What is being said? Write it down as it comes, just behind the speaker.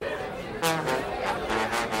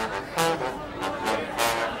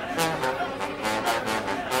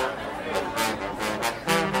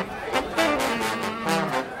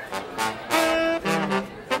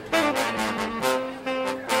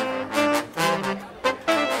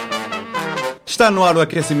Está no ar o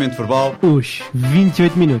aquecimento verbal. Os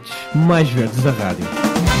 28 minutos mais verdes da rádio.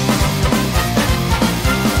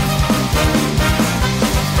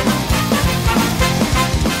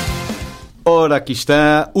 Ora, aqui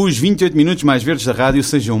está, os 28 minutos mais verdes da rádio.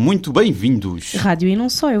 Sejam muito bem-vindos. Rádio e não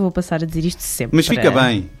só, eu vou passar a dizer isto sempre. Mas fica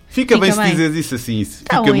bem. Fica bem se dizes isso assim.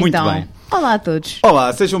 Tá fica bom, muito então. bem. Olá a todos.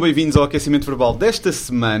 Olá, sejam bem-vindos ao aquecimento verbal desta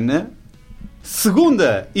semana.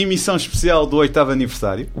 Segunda emissão especial do 8º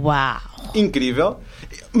aniversário. Uau. Incrível.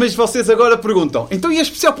 Mas vocês agora perguntam, então e é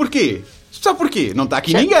especial porquê? Especial porquê? Não está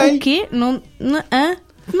aqui ninguém. O quê? Hã?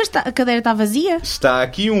 Mas a cadeira está vazia? Está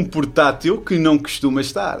aqui um portátil que não costuma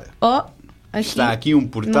estar. Oh, aqui. Está aqui um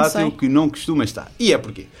portátil que não costuma estar. E é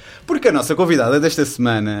porquê? Porque a nossa convidada desta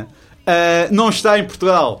semana não está em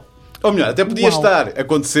Portugal. Ou melhor, até podia estar.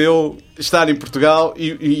 Aconteceu estar em Portugal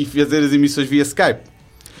e fazer as emissões via Skype.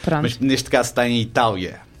 Pronto. Mas neste caso está em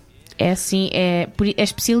Itália. É assim, é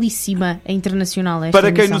especialíssima, é internacional.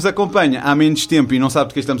 Para quem nos acompanha há menos tempo e não sabe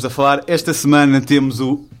do que estamos a falar, esta semana temos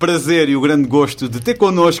o prazer e o grande gosto de ter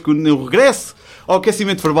connosco no regresso ao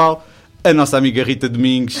aquecimento verbal a nossa amiga Rita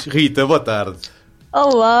Domingues. Rita, boa tarde.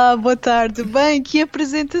 Olá, boa tarde. Bem, que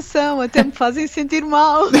apresentação, até me fazem sentir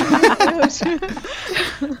mal.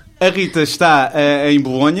 A Rita está em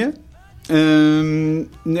Bolonha.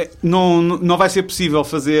 Não vai ser possível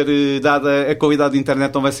fazer, dada a qualidade da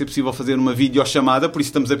internet, não vai ser possível fazer uma videochamada, por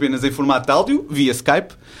isso estamos apenas em formato de áudio, via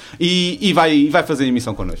Skype, e vai fazer a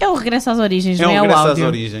emissão connosco. É o regresso às origens, não é o o regresso áudio. às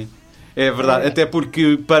origens. É verdade, até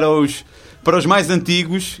porque para os mais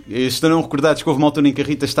antigos, estarão recordados que houve uma altura em que a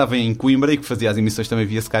Rita estava em Coimbra e que fazia as emissões também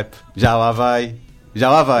via Skype. Já lá vai.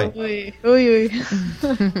 Ui.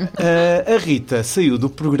 A Rita saiu do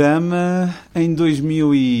programa em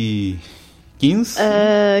 2015?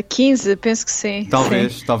 15, penso que sim.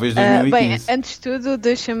 Talvez 2015. Bem, antes de tudo,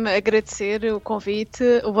 deixa-me agradecer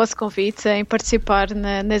o vosso convite em participar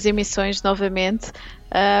nas emissões novamente.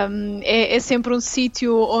 É sempre um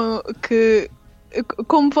sítio que,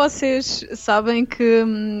 como vocês sabem,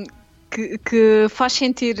 que faz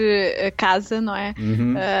sentir a casa, não é?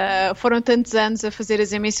 Uhum. Foram tantos anos a fazer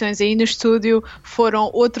as emissões aí no estúdio, foram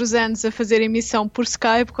outros anos a fazer emissão por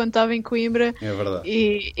Skype quando estava em Coimbra. É verdade.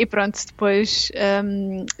 E pronto, depois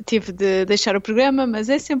tive de deixar o programa, mas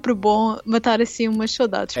é sempre bom matar assim umas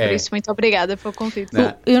saudades, por isso muito obrigada pelo convite.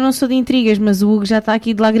 Eu não sou de intrigas, mas o Hugo já está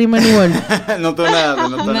aqui de lágrima no olho. Não estou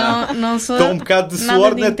nada. Não sou. Estou um bocado de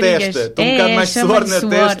suor na testa. Estou um bocado mais de suor na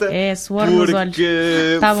testa. É, suor nos olhos.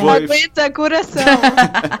 Tá bom. Aguenta coração.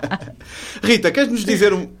 Rita, queres-nos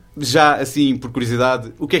dizer, já assim por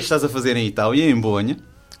curiosidade, o que é que estás a fazer em Itália, em Bolonha?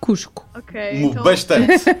 Cusco. Ok, então...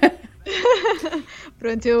 Bastante.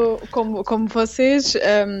 Pronto, eu, como vocês,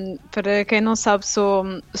 para quem não sabe,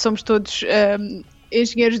 somos todos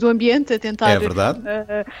engenheiros do ambiente a tentar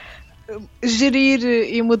gerir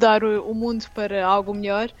e mudar o mundo para algo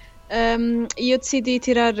melhor. E eu decidi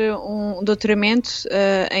tirar um doutoramento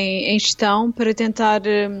em gestão para tentar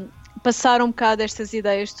passar um bocado estas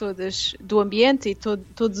ideias todas do ambiente e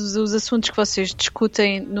todos os assuntos que vocês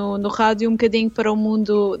discutem no rádio um bocadinho para o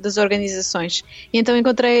mundo das organizações. E então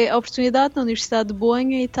encontrei a oportunidade na Universidade de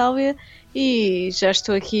Bolonha, Itália, e já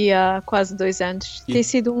estou aqui há quase 2 anos. Tem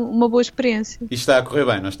sido uma boa experiência. E está a correr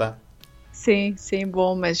bem, não está? Sim,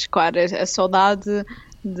 bom, mas claro, a saudade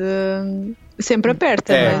sempre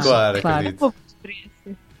aperta. Mas, claro, acredito.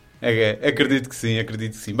 Acredito que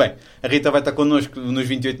sim. Bem, a Rita vai estar connosco nos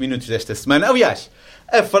 28 minutos desta semana. Aliás,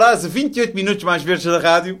 a frase 28 minutos mais verdes da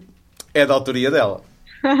rádio é da autoria dela.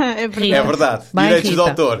 É verdade. É verdade.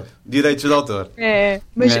 Direitos de autor.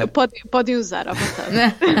 Mas podem usar à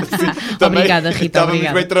vontade. Sim, também, obrigada, Rita.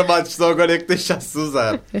 Estávamos bem tramados, só agora é que deixasse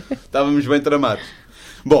usar. Estávamos bem tramados.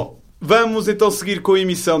 Bom, vamos então seguir com a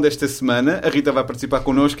emissão desta semana. A Rita vai participar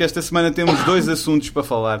connosco. Esta semana temos 2 assuntos para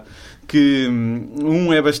falar, que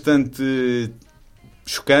um é bastante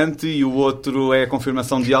chocante e o outro é a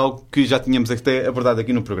confirmação de algo que já tínhamos até abordado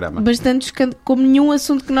aqui no programa. Bastante chocante, como nenhum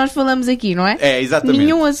assunto que nós falamos aqui, não é? É, exatamente.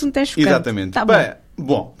 Nenhum assunto é chocante. Exatamente. Tá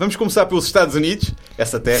bom, vamos começar pelos Estados Unidos,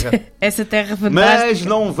 essa terra. Essa terra fantástica. Mas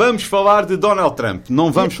não vamos falar de Donald Trump.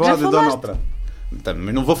 Donald Trump.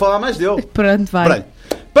 Também não vou falar mais dele. Pronto, vai. Bem,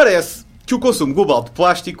 parece que o consumo global de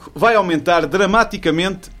plástico vai aumentar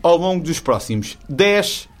dramaticamente ao longo dos próximos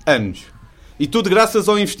 10 anos. E tudo graças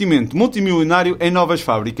ao investimento multimilionário em novas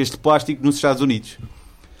fábricas de plástico nos Estados Unidos.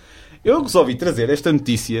 Eu resolvi trazer esta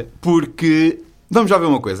notícia porque, vamos já ver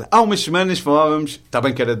uma coisa, há umas semanas falávamos, está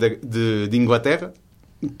bem que era de Inglaterra,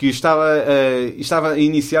 que estava a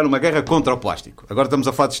iniciar uma guerra contra o plástico. Agora estamos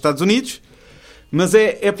a falar dos Estados Unidos, mas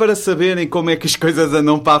é para saberem como é que as coisas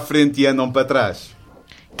andam para a frente e andam para trás.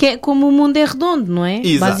 Que é como o mundo é redondo, não é?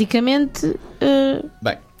 Exato. Basicamente,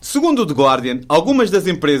 Bem, segundo o The Guardian, algumas das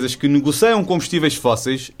empresas que negociam combustíveis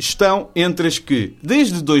fósseis estão entre as que,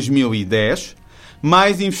 desde 2010,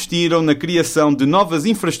 mais investiram na criação de novas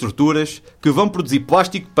infraestruturas que vão produzir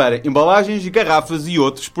plástico para embalagens, garrafas e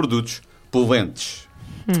outros produtos poluentes.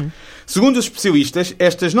 Segundo os especialistas,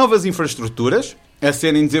 estas novas infraestruturas, a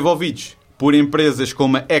serem desenvolvidas por empresas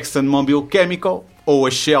como a ExxonMobil Chemical ou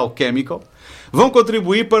a Shell Chemical, vão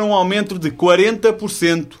contribuir para um aumento de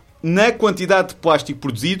 40% na quantidade de plástico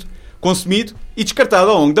produzido, consumido e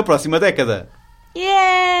descartado ao longo da próxima década.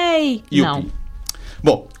 Yay! Yupi. Não.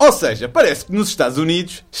 Bom, ou seja, parece que nos Estados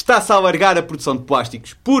Unidos está-se a alargar a produção de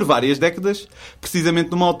plásticos por várias décadas, precisamente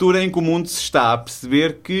numa altura em que o mundo se está a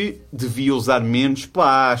perceber que devia usar menos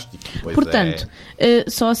plástico. Pois Portanto,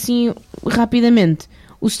 só assim, rapidamente,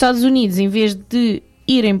 os Estados Unidos, em vez de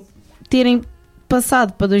terem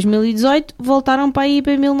passado para 2018, voltaram para aí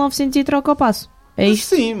para 1900 e troca ao passo. É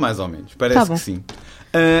isto? Sim, mais ou menos. Parece bom. que sim.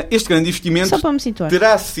 Este grande investimento Só para me situar.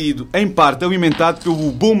 terá sido, em parte, alimentado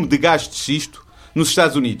pelo boom de gás de xisto nos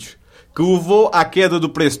Estados Unidos, que levou à queda do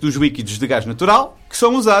preço dos líquidos de gás natural, que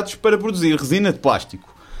são usados para produzir resina de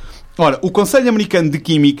plástico. Ora, o Conselho Americano de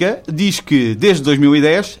Química diz que, desde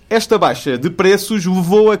 2010, esta baixa de preços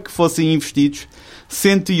levou a que fossem investidos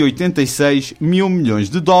 186 mil milhões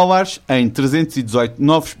de dólares em 318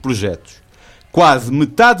 novos projetos. Quase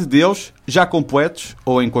metade deles já completos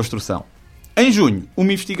ou em construção. Em junho,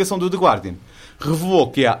 uma investigação do The Guardian revelou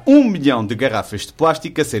que há 1 milhão de garrafas de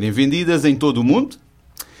plástico a serem vendidas em todo o mundo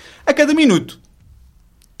a cada minuto.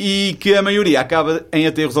 E que a maioria acaba em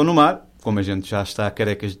aterros ou no mar, como a gente já está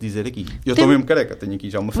carecas de dizer aqui. Eu estou mesmo careca, tenho aqui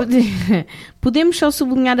já uma foto. Podemos só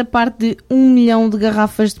sublinhar a parte de 1 milhão de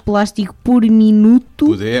garrafas de plástico por minuto?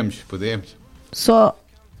 Podemos. Só...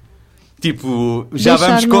 Tipo, já Deixar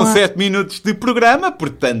vamos no com ar. 7 minutos de programa,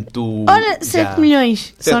 portanto... Ora, 7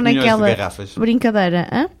 milhões. 7 Só milhões de naquela garrafas. brincadeira.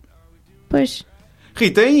 Hã? Pois.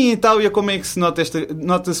 Rita, em Itália como é que se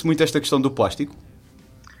nota-se muito esta questão do plástico?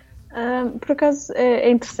 Por acaso é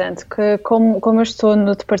interessante que como eu estou a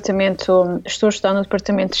estudar no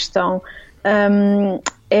departamento de gestão,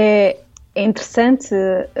 é interessante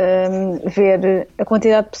ver a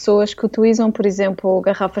quantidade de pessoas que utilizam, por exemplo,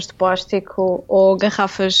 garrafas de plástico ou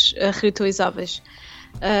garrafas reutilizáveis.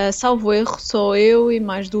 Salvo erro, só eu e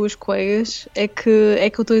mais 2 colegas é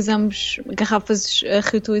que utilizamos garrafas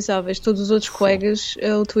reutilizáveis. Todos os outros colegas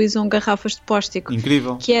utilizam garrafas de plástico.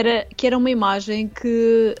 Incrível. Que era uma imagem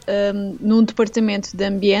que num departamento de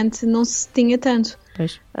ambiente não se tinha tanto.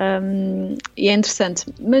 Pois. E é interessante.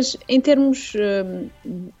 Mas em termos,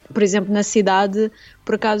 por exemplo, na cidade,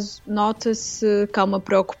 por acaso nota-se que há uma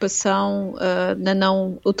preocupação na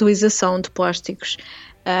não utilização de plásticos.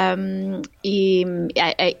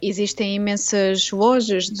 Existem imensas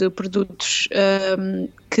lojas de produtos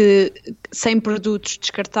sem produtos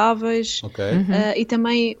descartáveis. Ok. E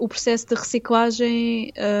também o processo de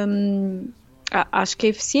reciclagem acho que é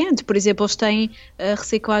eficiente. Por exemplo, eles têm a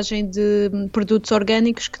reciclagem de produtos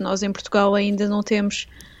orgânicos que nós em Portugal ainda não temos,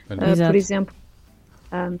 por exemplo.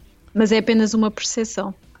 Mas é apenas uma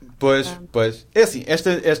percepção. Pois. É assim,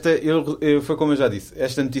 foi como eu já disse,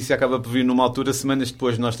 esta notícia acaba por vir numa altura, semanas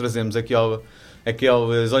depois nós trazemos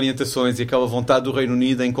aquelas orientações e aquela vontade do Reino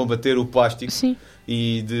Unido em combater o plástico. Sim.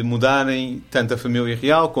 E de mudarem, tanto a família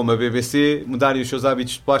real como a BBC, mudarem os seus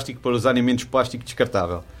hábitos de plástico para usarem menos plástico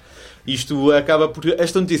descartável.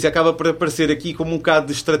 Esta notícia acaba por aparecer aqui como um bocado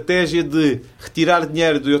de estratégia de retirar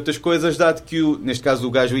dinheiro de outras coisas, dado que, neste caso, o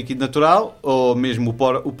gás líquido natural, ou mesmo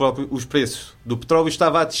os preços do petróleo,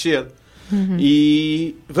 estava a descer.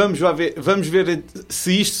 E vamos ver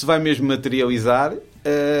se isto se vai mesmo materializar.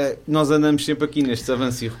 Nós andamos sempre aqui nestes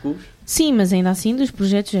avanços e recuos. Sim, mas ainda assim, dos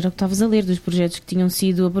projetos, era o que estavas a ler, dos projetos que tinham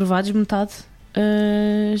sido aprovados, metade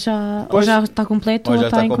já está completo ou já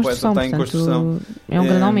está em construção. Portanto, é um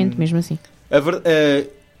grande aumento, mesmo assim.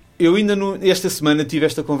 Eu ainda esta semana tive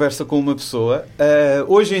esta conversa com uma pessoa.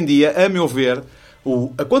 Hoje em dia, a meu ver,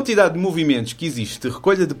 a quantidade de movimentos que existe de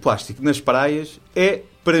recolha de plástico nas praias é,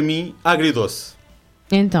 para mim, agridoce.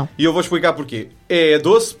 Então. E eu vou explicar porquê. É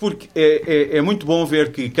doce porque é muito bom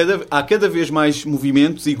ver que há cada vez mais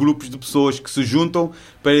movimentos e grupos de pessoas que se juntam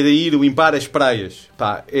para ir limpar as praias.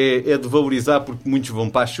 É de valorizar porque muitos vão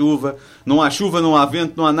para a chuva, não há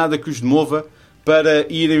vento, não há nada que os mova para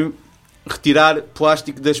irem retirar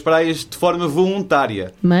plástico das praias de forma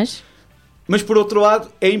voluntária. Mas por outro lado,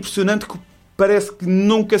 é impressionante que parece que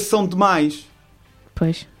nunca são demais.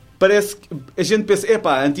 Pois. Parece que a gente pensa,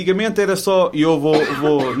 antigamente era só, e eu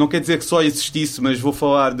vou não quer dizer que só existisse, mas vou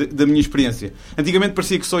falar da minha experiência. Antigamente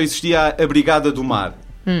parecia que só existia a Brigada do Mar,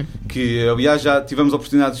 que aliás já tivemos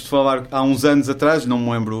oportunidades de falar há uns anos atrás, não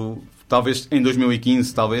me lembro talvez em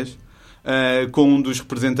 2015, talvez, com um dos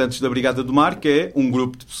representantes da Brigada do Mar, que é um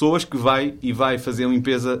grupo de pessoas que vai fazer a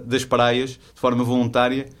limpeza das praias de forma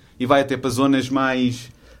voluntária e vai até para zonas mais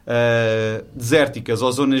desérticas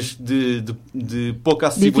ou zonas de pouca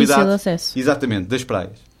acessibilidade. Difícil acesso. Exatamente, das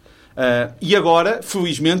praias. E agora,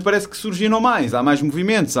 felizmente, parece que surgiram mais. Há mais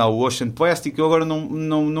movimentos. Há o Ocean Plastic, eu agora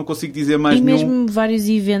não consigo dizer mais e nenhum. E mesmo vários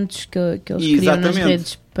eventos que eles criam nas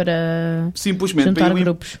redes para simplesmente juntar para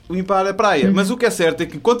grupos. Limpar a praia. Mas o que é certo é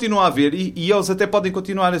que continua a haver, e eles até podem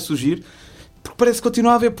continuar a surgir, porque parece que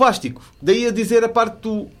continua a haver plástico. Daí a dizer a parte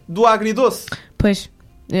do agridoce. Pois,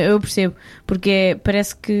 eu percebo. Porque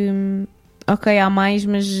parece que... Ok, há mais,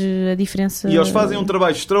 mas a diferença... E eles fazem um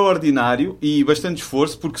trabalho extraordinário e bastante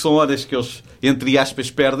esforço, porque são horas que eles, entre aspas,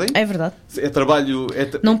 perdem. É verdade. É trabalho...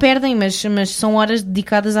 Não perdem, mas são horas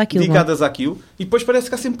dedicadas àquilo. Dedicadas àquilo. E depois parece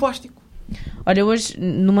que há sempre plástico. Olha, hoje,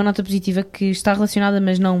 numa nota positiva que está relacionada,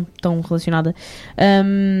 mas não tão relacionada,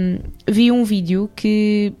 vi um vídeo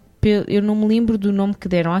que eu não me lembro do nome que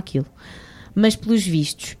deram àquilo. Mas pelos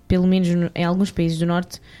vistos, pelo menos em alguns países do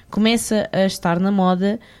Norte, começa a estar na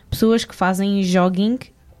moda pessoas que fazem jogging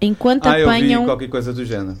enquanto apanham... eu vi qualquer coisa do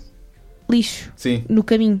género. Lixo. Sim. No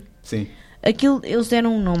caminho. Sim. Aquilo, eles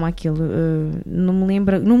deram um nome àquilo. Não me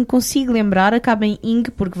lembro, não me consigo lembrar. Acaba em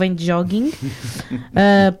ing, porque vem de jogging.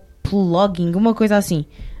 Plugging, uma coisa assim.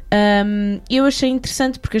 Eu achei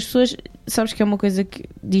interessante porque as pessoas... Sabes que é uma coisa que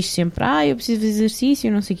diz sempre: eu preciso de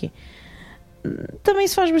exercício, não sei o quê. Também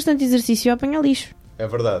se faz bastante exercício a apanhar lixo. É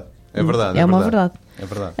verdade. É verdade. É uma verdade. É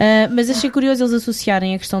verdade. Mas achei curioso eles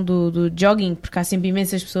associarem a questão do jogging, porque há sempre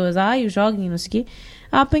imensas pessoas, o jogging, não sei o quê,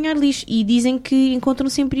 a apanhar lixo. E dizem que encontram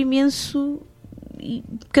sempre imenso, e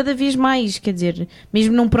cada vez mais, quer dizer,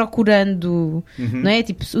 mesmo não procurando, não é?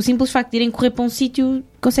 Tipo, o simples facto de irem correr para um sítio,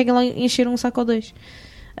 conseguem lá encher um saco ou dois.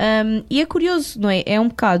 E é curioso, não é? É um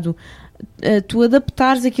bocado tu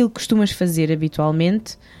adaptares aquilo que costumas fazer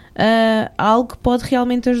habitualmente a algo que pode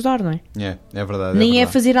realmente ajudar, não é? É verdade. Nem é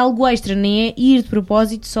fazer algo extra, nem é ir de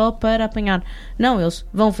propósito só para apanhar. Não, eles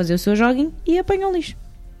vão fazer o seu jogging e apanham lixo.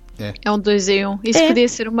 É um 2 em 1. Isso podia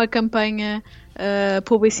ser uma campanha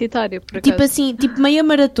publicitária, por acaso. Tipo assim, tipo meia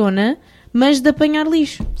maratona, mas de apanhar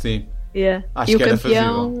lixo. Sim. E o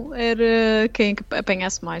campeão era quem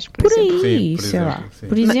apanhasse mais, por exemplo. Aí, Sim, sei lá. sim.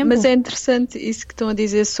 Por exemplo. Mas é interessante isso que estão a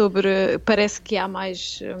dizer sobre... Parece que há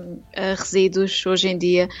mais resíduos hoje em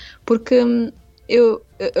dia, porque eu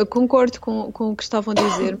concordo com o que estavam a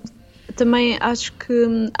dizer. Também acho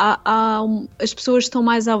que as pessoas estão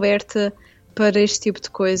mais alertas para este tipo de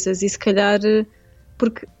coisas e se calhar...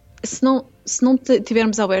 Porque se não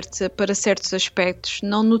tivermos alerta para certos aspectos,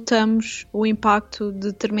 não notamos o impacto de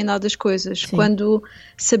determinadas coisas. Sim. Quando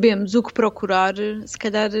sabemos o que procurar, se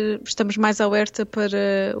calhar estamos mais alerta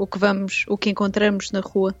para o que encontramos na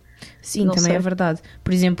rua. Sim, não também sei. é verdade.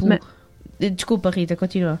 Por exemplo, desculpa, Rita,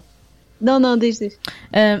 continua. Não, diz.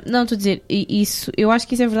 Não, estou a dizer, isso, eu acho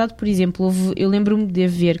que isso é verdade. Por exemplo, eu lembro-me de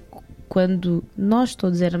ver quando nós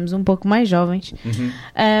todos éramos um pouco mais jovens,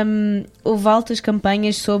 houve altas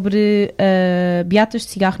campanhas sobre beatas de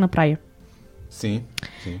cigarro na praia. Sim.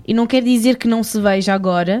 E não quer dizer que não se veja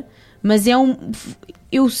agora, mas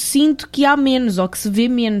eu sinto que há menos, ou que se vê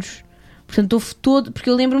menos. Portanto, houve porque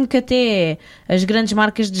eu lembro-me que até as grandes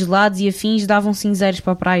marcas de gelados e afins davam cinzeiros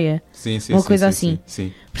para a praia. Sim, uma coisa assim.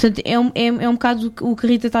 Sim. Portanto, é um bocado o que a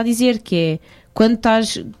Rita está a dizer, que é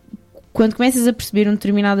quando começas a perceber um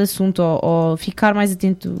determinado assunto ou ficar mais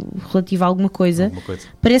atento relativo a alguma coisa.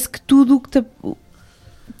 Parece que tudo o que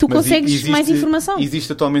tu consegues mais informação.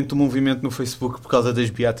 Existe atualmente um movimento no Facebook por causa das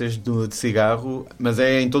beatas de cigarro, mas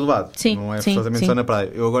é em todo lado. Sim, não é forçosamente só na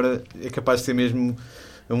praia. Eu agora é capaz de ser mesmo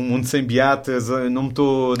um mundo sem beatas, não me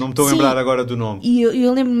estou a lembrar agora do nome. E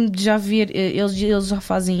eu lembro-me de já ver, eles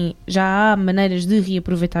já há maneiras de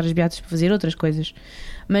reaproveitar as beatas para fazer outras coisas.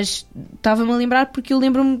 Mas estava-me a lembrar porque eu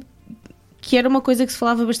lembro-me que era uma coisa que se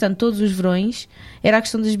falava bastante todos os verões, era a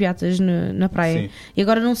questão das beatas na praia. Sim. E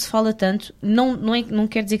agora não se fala tanto, não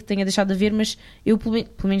quer dizer que tenha deixado de haver, mas eu, pelo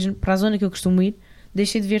menos para a zona que eu costumo ir,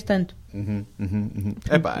 deixei de ver tanto.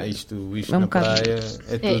 Isto é na praia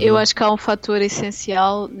é tudo. Eu acho que há um fator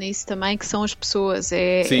essencial nisso também, que são as pessoas.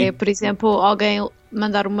 Por exemplo, alguém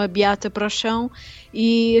mandar uma beata para o chão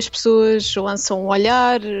e as pessoas lançam um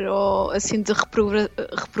olhar ou assim de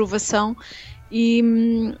reprovação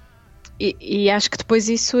e E acho que depois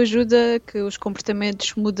isso ajuda que os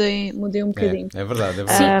comportamentos mudem um bocadinho. É verdade, é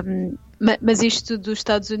verdade. Mas isto dos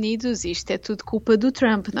Estados Unidos, isto é tudo culpa do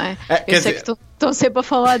Trump, não é? Quer sei dizer... que estão sempre a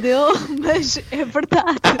falar dele, mas é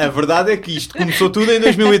verdade. A verdade é que isto começou tudo em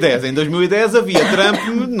 2010. Em 2010 havia Trump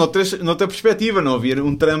noutra perspectiva, não havia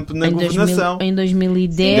um Trump na governação. Em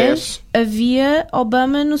 2010 havia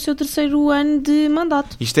Obama no seu 3º ano de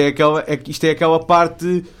mandato. Isto é aquela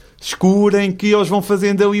parte escura em que eles vão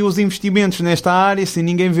fazendo ali os investimentos nesta área sem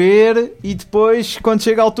ninguém ver e depois, quando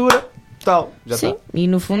chega a altura, tal, já está. Sim, e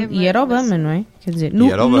no fundo, e era Obama, não é? Quer dizer,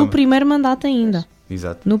 no primeiro mandato ainda.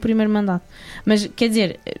 Exato. No primeiro mandato. Mas, quer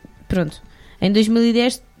dizer, pronto, em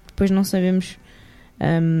 2010, depois não sabemos...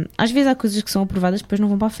 às vezes há coisas que são aprovadas que depois não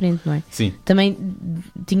vão para a frente, não é? Sim. Também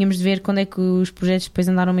tínhamos de ver quando é que os projetos depois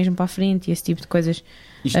andaram mesmo para a frente e esse tipo de coisas.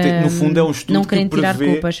 Isto no fundo é um estudo não querem tirar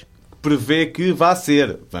culpas. Prevê que vá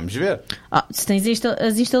ser. Vamos ver. Se tens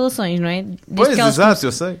as instalações, não é? Pois, exato,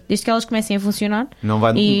 eu sei. Desde que elas comecem a funcionar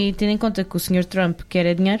e tendo em conta que o Sr. Trump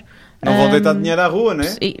quer dinheiro... Não vão deitar dinheiro à rua, não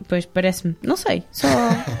é? Pois, parece-me. Não sei, só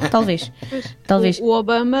talvez. Talvez. O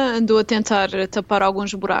Obama andou a tentar tapar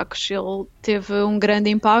alguns buracos. Ele teve um grande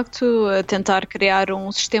impacto a tentar criar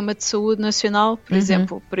um sistema de saúde nacional, por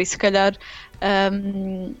exemplo. Por isso, se calhar,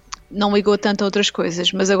 não ligou tanto a outras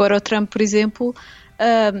coisas. Mas agora o Trump, por exemplo...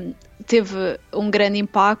 teve um grande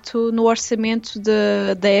impacto no orçamento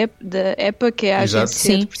da EPA, que é a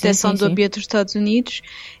Agência de Proteção do Ambiente dos Estados Unidos,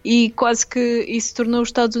 e quase que isso tornou os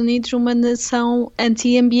Estados Unidos uma nação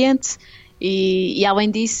anti-ambiente. E além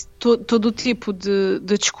disso, todo o tipo de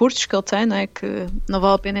discursos que ele tem, não é? Que não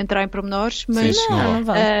vale a pena entrar em pormenores, mas não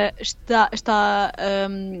vale. está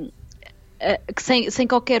que sem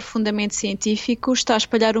qualquer fundamento científico está a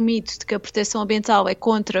espalhar o mito de que a proteção ambiental é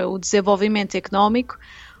contra o desenvolvimento económico,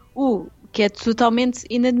 o que é totalmente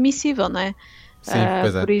inadmissível, não é? Sim,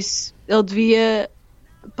 pois é. Por isso, ele devia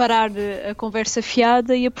parar a conversa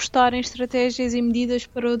fiada e apostar em estratégias e medidas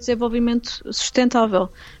para o desenvolvimento sustentável.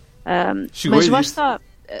 Mas lá está,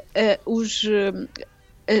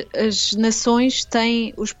 as nações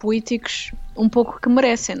têm os políticos um pouco que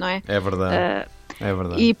merecem, não é? É verdade. É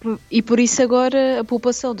verdade. E por isso agora a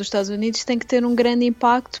população dos Estados Unidos tem que ter um grande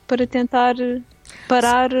impacto para tentar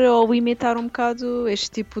parar ou limitar um bocado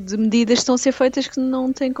este tipo de medidas que estão a ser feitas que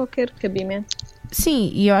não têm qualquer cabimento.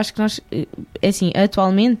 Sim, e eu acho que nós, assim,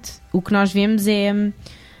 atualmente o que nós vemos é,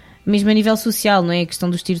 mesmo a nível social, não é? A questão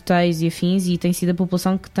dos tiroteios e afins, e tem sido a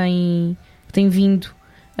população que tem vindo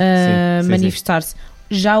a manifestar-se.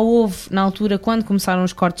 Já houve, na altura, quando começaram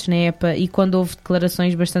os cortes na EPA e quando houve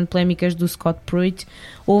declarações bastante polémicas do Scott Pruitt,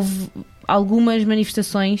 houve algumas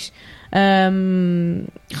manifestações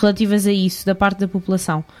relativas a isso, da parte da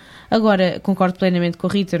população. Agora, concordo plenamente com a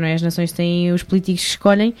Rita, não é? As nações têm os políticos que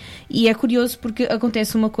escolhem, e é curioso porque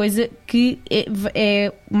acontece uma coisa que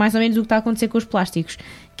é mais ou menos o que está a acontecer com os plásticos,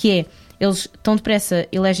 que é, eles tão depressa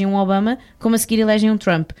elegem um Obama, como a seguir elegem um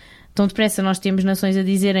Trump. Tão depressa nós temos nações a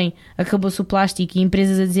dizerem acabou-se o plástico e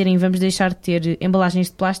empresas a dizerem vamos deixar de ter embalagens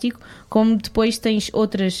de plástico, como depois tens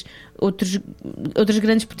outras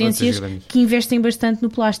grandes potências que investem bastante no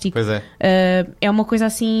plástico. Pois é. É uma coisa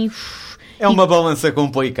assim... É uma balança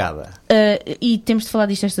complicada. E temos de falar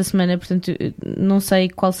disto esta semana, portanto não sei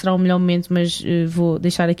qual será o melhor momento, mas vou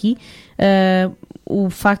deixar aqui o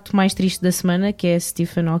facto mais triste da semana, que é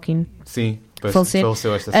Stephen Hawking. Sim. Faleceu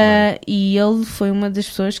esta semana. E ele foi uma das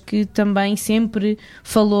pessoas que também sempre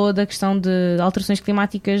falou da questão de alterações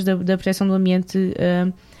climáticas, da proteção do ambiente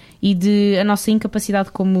e de a nossa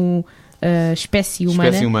incapacidade como espécie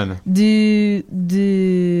humana de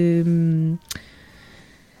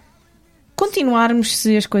continuarmos,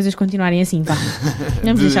 se as coisas continuarem assim.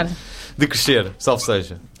 Vamos deixar de crescer, salve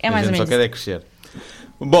seja. É mais ou menos. Só quer crescer.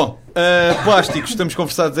 Bom, plásticos, estamos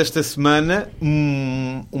conversados esta semana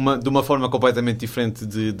de uma forma completamente diferente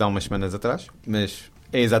de há umas semanas atrás, mas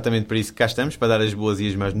é exatamente para isso que cá estamos, para dar as boas e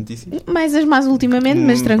as más notícias. Mais as más ultimamente,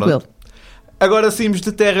 mas tranquilo. Pronto. Agora saímos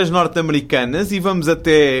de terras norte-americanas e vamos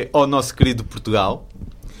até ao nosso querido Portugal.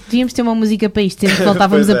 Devíamos ter uma música para isto, sempre que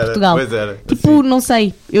voltávamos a Portugal. Pois era. Tipo, assim. Não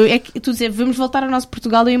sei, é que tu dizes, vamos voltar ao nosso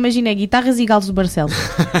Portugal, eu imaginei guitarras e galos do Barcelos.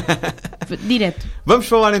 Direto. Vamos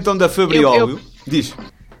falar então da Fabrióleo. Diz.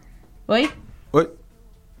 Oi?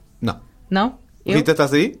 Não. Não? Rita,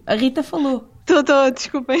 estás aí? A Rita falou. Estou,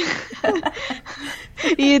 desculpem.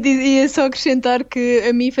 ia só acrescentar que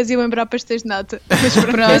a mim fazia lembrar pastéis de nata. Mas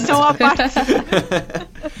pronto, são à parte.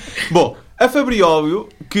 Bom, a Fabrióleo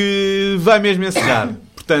que vai mesmo encerrar.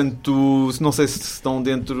 Portanto, não sei se estão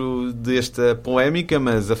dentro desta polémica,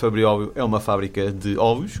 mas a Fabrióleo é uma fábrica de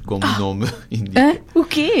ovos, como o nome indica. O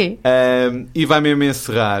quê? E vai mesmo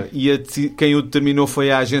encerrar. E quem o determinou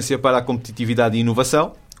foi a Agência para a Competitividade e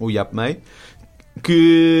Inovação, o IAPMEI,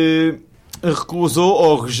 que recusou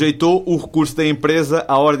ou rejeitou o recurso da empresa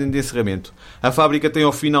à ordem de encerramento. A fábrica tem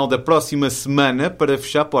ao final da próxima semana para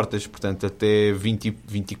fechar portas, portanto até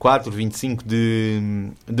 24, 25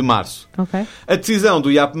 de março. Ok. A decisão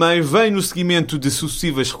do IAPMEI vem no seguimento de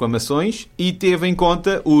sucessivas reclamações e teve em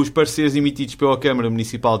conta os pareceres emitidos pela Câmara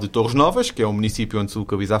Municipal de Torres Novas, que é o município onde se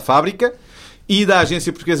localiza a fábrica, e da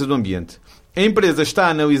Agência Portuguesa do Ambiente. A empresa está a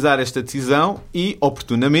analisar esta decisão e,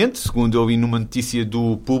 oportunamente, segundo eu li numa notícia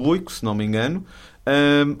do Público, se não me engano,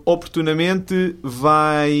 oportunamente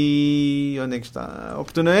vai... Onde é que está?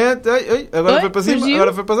 Oportunamente... Agora foi para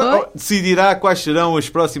cima. Decidirá quais serão as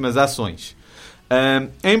próximas ações.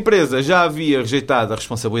 A empresa já havia rejeitado a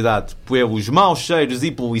responsabilidade pelos maus cheiros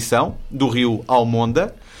e poluição do rio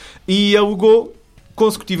Almonda e alegou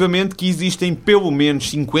consecutivamente que existem pelo menos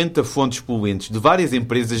 50 fontes poluentes de várias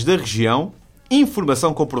empresas da região,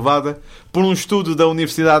 informação comprovada por um estudo da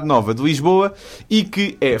Universidade Nova de Lisboa, e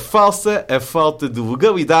que é falsa a falta de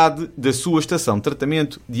legalidade da sua estação de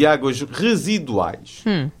tratamento de águas residuais.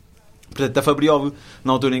 Portanto, a Fabrióleo,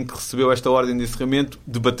 na altura em que recebeu esta ordem de encerramento,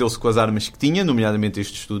 debateu-se com as armas que tinha, nomeadamente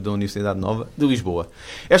este estudo da Universidade Nova de Lisboa.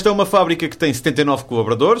 Esta é uma fábrica que tem 79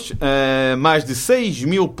 colaboradores, mais de 6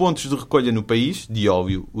 mil pontos de recolha no país, de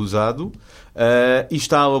óleo usado, e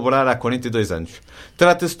está a elaborar há 42 anos.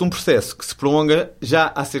 Trata-se de um processo que se prolonga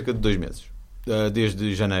já há cerca de 2 meses,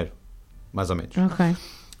 desde janeiro, mais ou menos. Ok.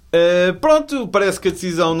 Pronto, parece que a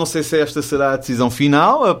decisão, não sei se esta será a decisão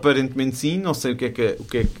final, aparentemente sim, não sei o que é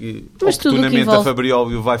que mas oportunamente a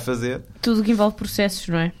Fabrióleo vai fazer. Tudo que envolve processos,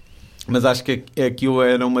 não é? Mas acho que aquilo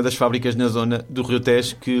era uma das fábricas na zona do Rio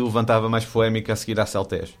Tejo que levantava mais polémica a seguir à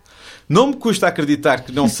Celtejo. Não me custa acreditar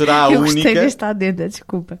que não será a única... Eu gostei desta adenda,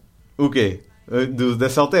 desculpa. O quê? Da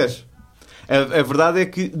Celtejo? A verdade é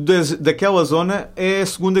que daquela zona é a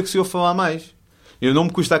segunda que se ouve falar mais. Eu não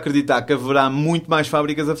me custa acreditar que haverá muito mais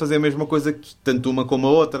fábricas a fazer a mesma coisa, tanto uma como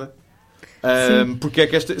a outra. Porque é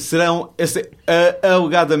que estas serão,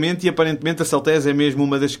 alegadamente e aparentemente, a Celtejo é mesmo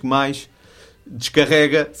uma das que mais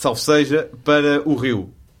descarrega, salvo seja, para o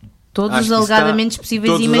rio. Todos os alegadamente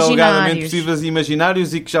possíveis e imaginários. Todos os alegadamente possíveis e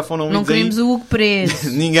imaginários e que já foram... Não queremos o Hugo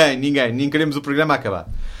preso. ninguém. Nem queremos o programa acabar.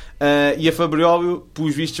 E a Fabrióleo,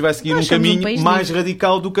 pelos vistos, vai seguir um caminho mais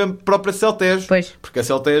radical do que a própria Celtejo. Pois. Porque a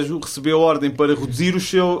Celtejo recebeu a ordem para reduzir as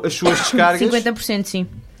suas descargas. 50%, sim.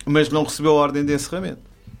 Mas não recebeu a ordem de encerramento.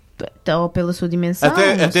 Ou pela sua dimensão.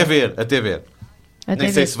 Até ver.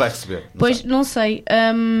 Nem sei se vai receber. Não sei.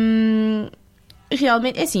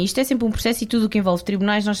 Realmente, é assim, isto é sempre um processo e tudo o que envolve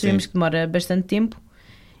tribunais nós sabemos que demora bastante tempo.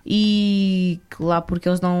 E que lá porque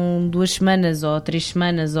eles dão 2 semanas ou 3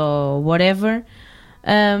 semanas ou whatever...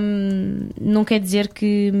 não quer dizer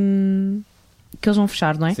que eles vão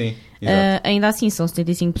fechar, não é? Sim, ainda assim são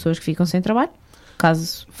 75 pessoas que ficam sem trabalho,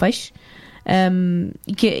 caso feche.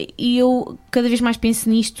 E eu cada vez mais penso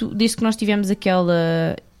nisto desde que nós tivemos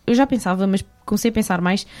aquela... Eu já pensava, mas comecei a pensar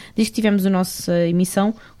mais desde que tivemos a nossa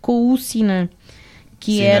emissão com o Sina,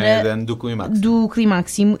 que era do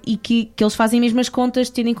Climáximo, e que eles fazem mesmo as contas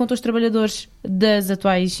tendo em conta os trabalhadores das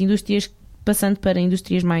atuais indústrias, passando para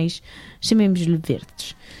indústrias mais, chamemos-lhe,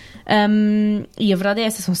 verdes. E a verdade é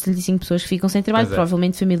essa, são 75 pessoas que ficam sem trabalho,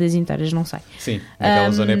 provavelmente famílias inteiras, não sei. Sim,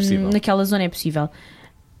 naquela zona é possível. Naquela zona é possível.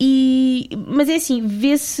 Mas é assim,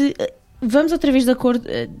 vê-se... Vamos outra vez de acordo...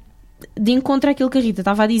 De encontro àquilo que a Rita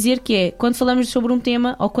estava a dizer, que é, quando falamos sobre um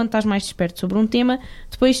tema, ou quando estás mais desperto sobre um tema,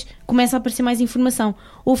 depois começa a aparecer mais informação.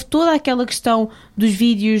 Houve toda aquela questão dos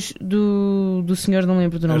vídeos do senhor, não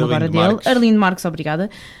lembro do nome agora dele, Arlindo Marques, obrigada.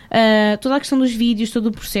 Toda a questão dos vídeos, todo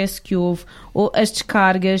o processo que houve, ou as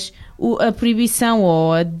descargas, a proibição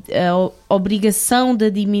ou a obrigação da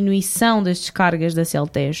diminuição das descargas da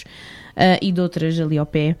Celtejo e de outras ali ao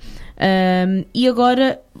pé. E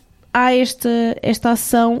agora... há esta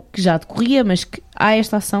ação, que já decorria, mas que há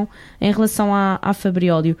esta ação em relação à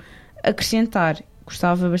Fabrióleo.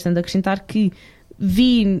 Gostava bastante de acrescentar que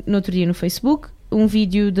vi no outro dia no Facebook um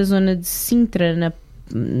vídeo da zona de Sintra,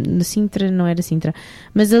 na Sintra, não era Sintra,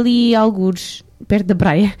 mas ali algures, perto da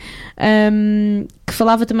praia, que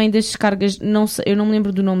falava também das descargas, eu não me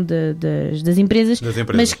lembro do nome das empresas,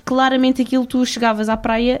 mas claramente aquilo, tu chegavas à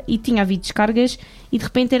praia e tinha havido descargas e de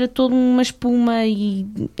repente era toda uma espuma e,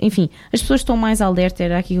 enfim, as pessoas estão mais alerta,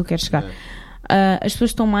 era aqui que eu quero chegar. As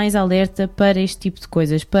pessoas estão mais alerta para este tipo de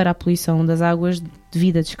coisas, para a poluição das águas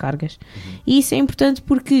devido a descargas. E isso é importante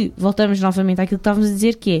porque, voltamos novamente àquilo que estávamos a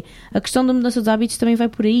dizer, que é a questão da mudança dos hábitos também vai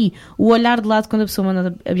por aí. O olhar de lado quando a pessoa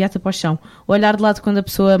manda a beata para o chão, o olhar de lado quando a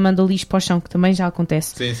pessoa manda o lixo para o chão, que também já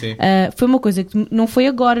acontece. Sim, sim. Foi uma coisa que não foi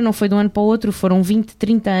agora, não foi de um ano para o outro, foram 20,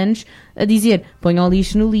 30 anos a dizer, ponha o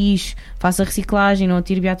lixo no lixo, faça reciclagem, não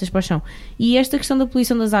atire beatas para o chão. E esta questão da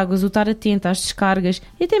poluição das águas, o estar atento às descargas,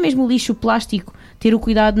 e até mesmo o lixo plástico, ter o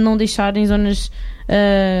cuidado de não deixar em zonas,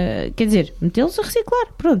 quer dizer, metê-los a reciclar,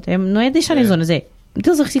 pronto, não é deixar em zonas, é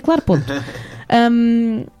metê-los a reciclar, ponto.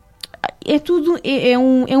 É tudo, é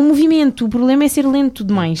um movimento, o problema é ser lento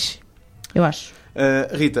demais, eu acho.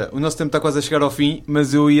 Rita, o nosso tempo está quase a chegar ao fim,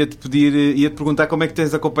 mas eu ia-te perguntar como é que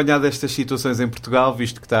tens acompanhado estas situações em Portugal,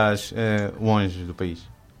 visto que estás longe do país.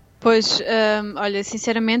 Pois, olha,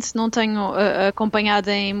 sinceramente não tenho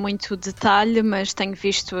acompanhado em muito detalhe, mas tenho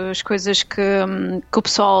visto as coisas que o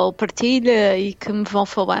pessoal partilha e que me vão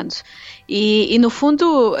falando. E no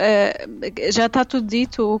fundo, já está tudo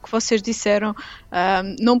dito, o que vocês disseram.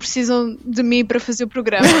 Não precisam de mim para fazer o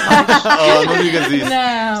programa. Oh, não digas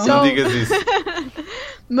isso. Não digas isso.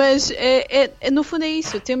 Mas no fundo é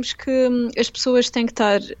isso, temos que as pessoas têm que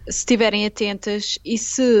estar, se estiverem atentas e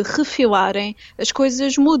se refilarem, as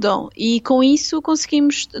coisas mudam e com isso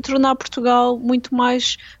conseguimos tornar Portugal muito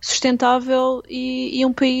mais sustentável e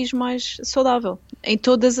um país mais saudável, em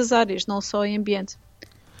todas as áreas, não só em ambiente.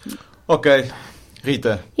 Ok,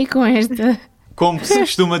 Rita. E com esta... Como se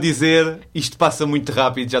costuma dizer, isto passa muito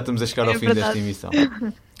rápido, já estamos a chegar ao fim desta emissão.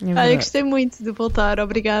 Eu gostei muito de voltar,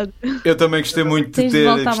 obrigado. Eu também gostei muito de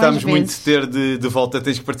ter, gostámos muito de ter de volta,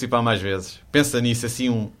 tens que participar mais vezes. Pensa nisso,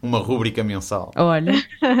 assim, uma rúbrica mensal. Olha.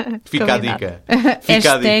 Fica a dica.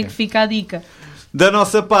 Fica a dica. Da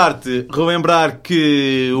nossa parte, relembrar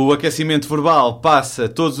que o aquecimento verbal passa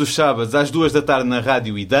todos os sábados às 2 da tarde na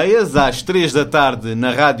Rádio Ideias, às 3 da tarde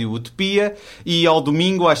na Rádio Utopia e ao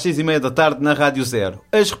domingo às 6:30 da tarde na Rádio Zero.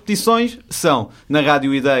 As repetições são na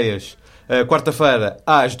Rádio Ideias, quarta-feira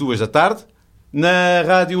às 2 da tarde, na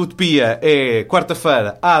Rádio Utopia é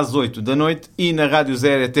quarta-feira às 8 da noite e na Rádio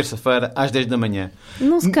Zero é terça-feira às 10 da manhã.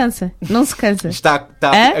 Não se cansa.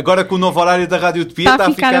 Agora com o novo horário da Rádio Utopia está a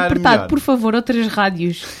ficar apertado. Melhor. Por favor, outras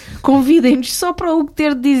rádios, convidem-nos só para o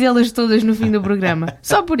ter de dizê-las todas no fim do programa.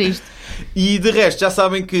 Só por isto. E de resto, já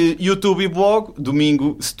sabem que YouTube e blog,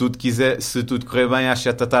 domingo, se tudo correr bem, às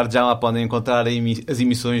 7 da tarde já lá podem encontrar as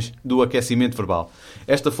emissões do Aquecimento Verbal.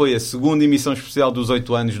 Esta foi a segunda emissão especial dos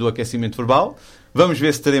 8 anos do Aquecimento Verbal. Vamos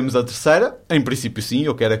ver se teremos a terceira. Em princípio, sim.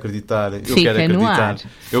 Eu quero acreditar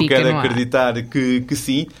que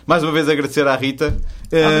sim. Mais uma vez agradecer à Rita.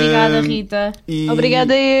 Obrigada, Rita.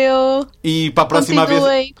 Obrigada eu. E para a próxima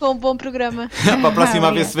vez com um bom programa. Para a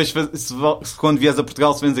próxima vez, se quando vieres a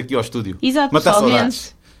Portugal, se vens aqui ao estúdio. Exato, matar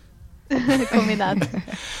saudades. Combinado.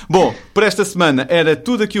 Bom, por esta semana era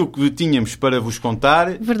tudo aquilo que tínhamos para vos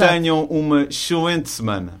contar. Verdade. Tenham uma excelente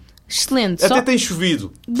semana. Excelente. Até tem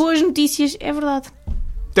chovido. Boas notícias, é verdade.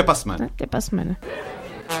 Até para a semana. Até para a semana.